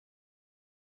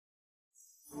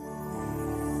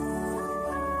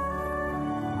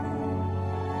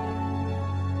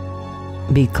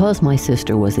Because my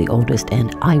sister was the oldest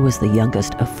and I was the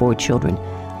youngest of 4 children,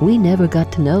 we never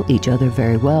got to know each other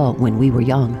very well when we were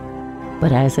young.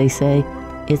 But as they say,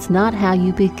 it's not how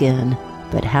you begin,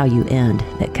 but how you end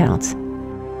that counts.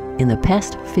 In the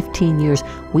past 15 years,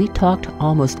 we talked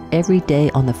almost every day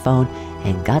on the phone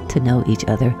and got to know each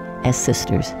other as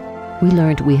sisters. We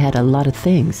learned we had a lot of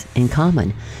things in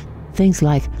common. Things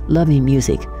like loving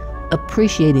music,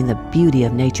 appreciating the beauty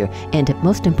of nature, and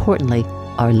most importantly,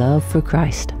 our love for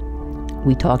Christ.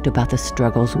 We talked about the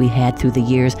struggles we had through the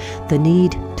years, the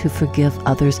need to forgive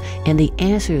others, and the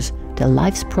answers to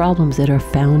life's problems that are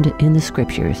found in the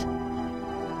Scriptures.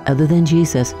 Other than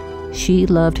Jesus, she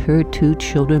loved her 2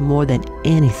 children more than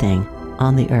anything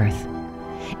on the earth.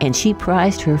 And she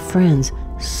prized her friends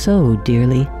so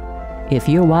dearly. If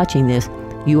you're watching this,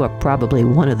 you are probably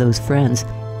one of those friends.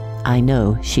 I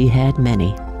know she had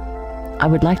many. I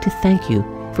would like to thank you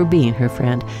for being her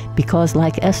friend, because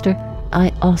like Esther,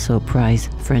 I also prize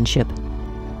friendship.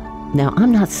 Now,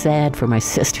 I'm not sad for my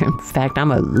sister. In fact,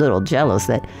 I'm a little jealous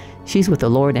that she's with the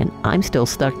Lord and I'm still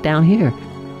stuck down here.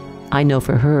 I know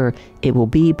for her, it will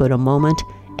be but a moment,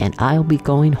 and I'll be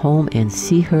going home and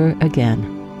see her again.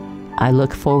 I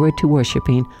look forward to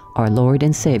worshiping our Lord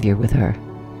and Savior with her.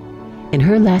 In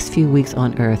her last few weeks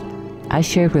on earth, I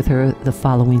shared with her the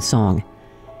following song.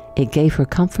 It gave her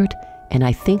comfort, and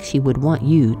I think she would want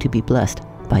you to be blessed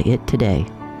by it today.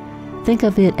 Think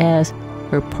of it as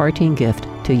her parting gift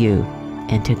to you,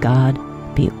 and to God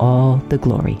be all the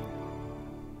glory.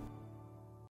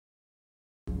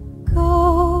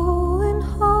 Going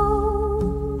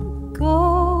home,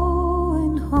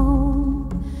 going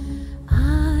home,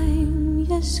 I'm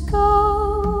just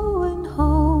going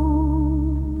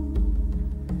home.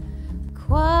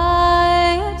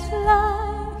 Quiet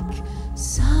like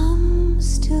some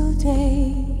still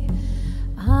day,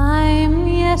 I'm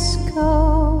just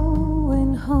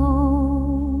going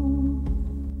home.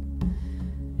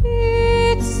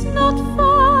 It's not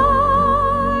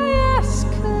far, yes,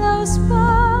 close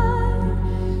by,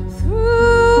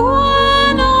 through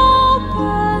an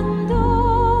open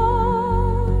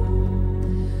door.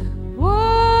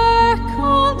 Work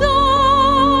all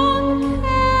done,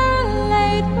 care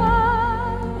laid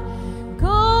by,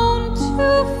 gone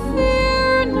to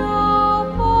fear no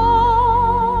more.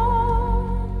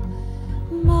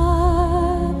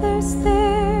 Mother's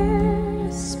there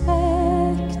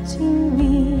expecting me,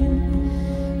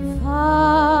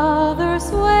 Father's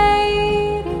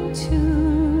waiting too.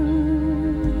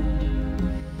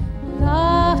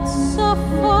 Lots of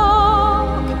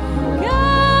folk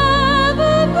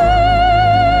gather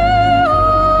there,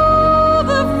 all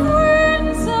the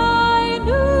friends I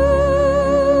knew,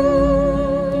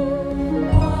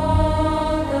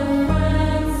 all the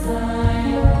friends I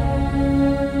knew,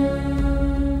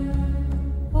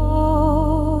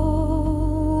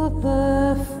 all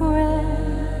the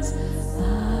friends I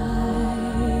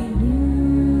knew.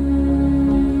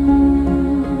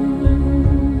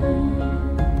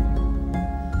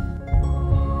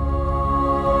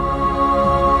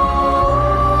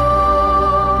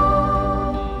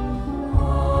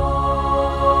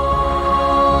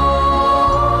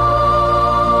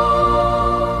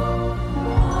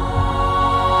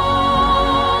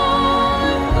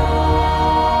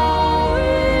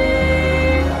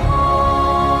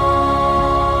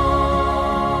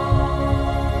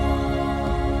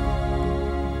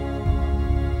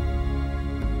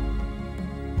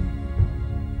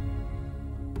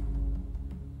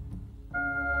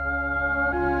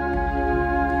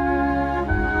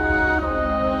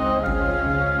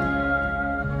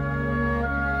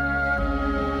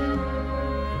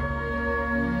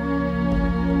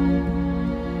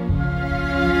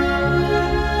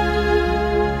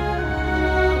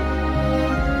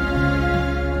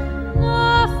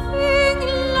 Nothing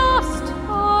lost,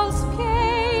 all's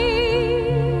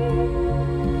gain.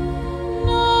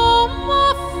 No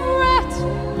more fret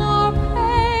nor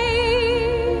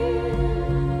pain.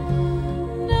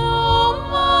 No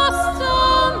more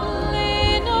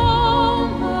stumbling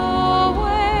on the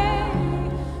way.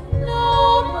 No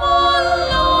more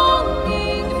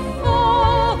longing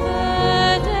for the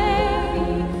day.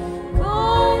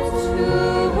 Gone to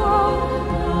walk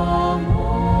no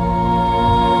more.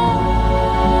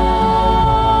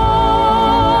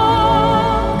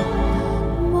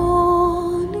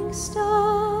 Morning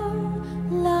star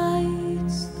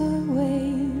lights the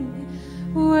way,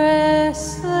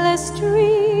 restless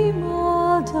dream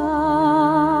all down.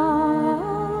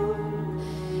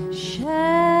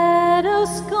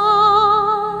 Shadows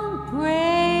gone,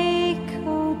 break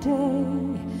o' day,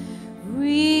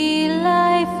 real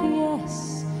life,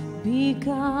 yes,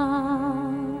 begun.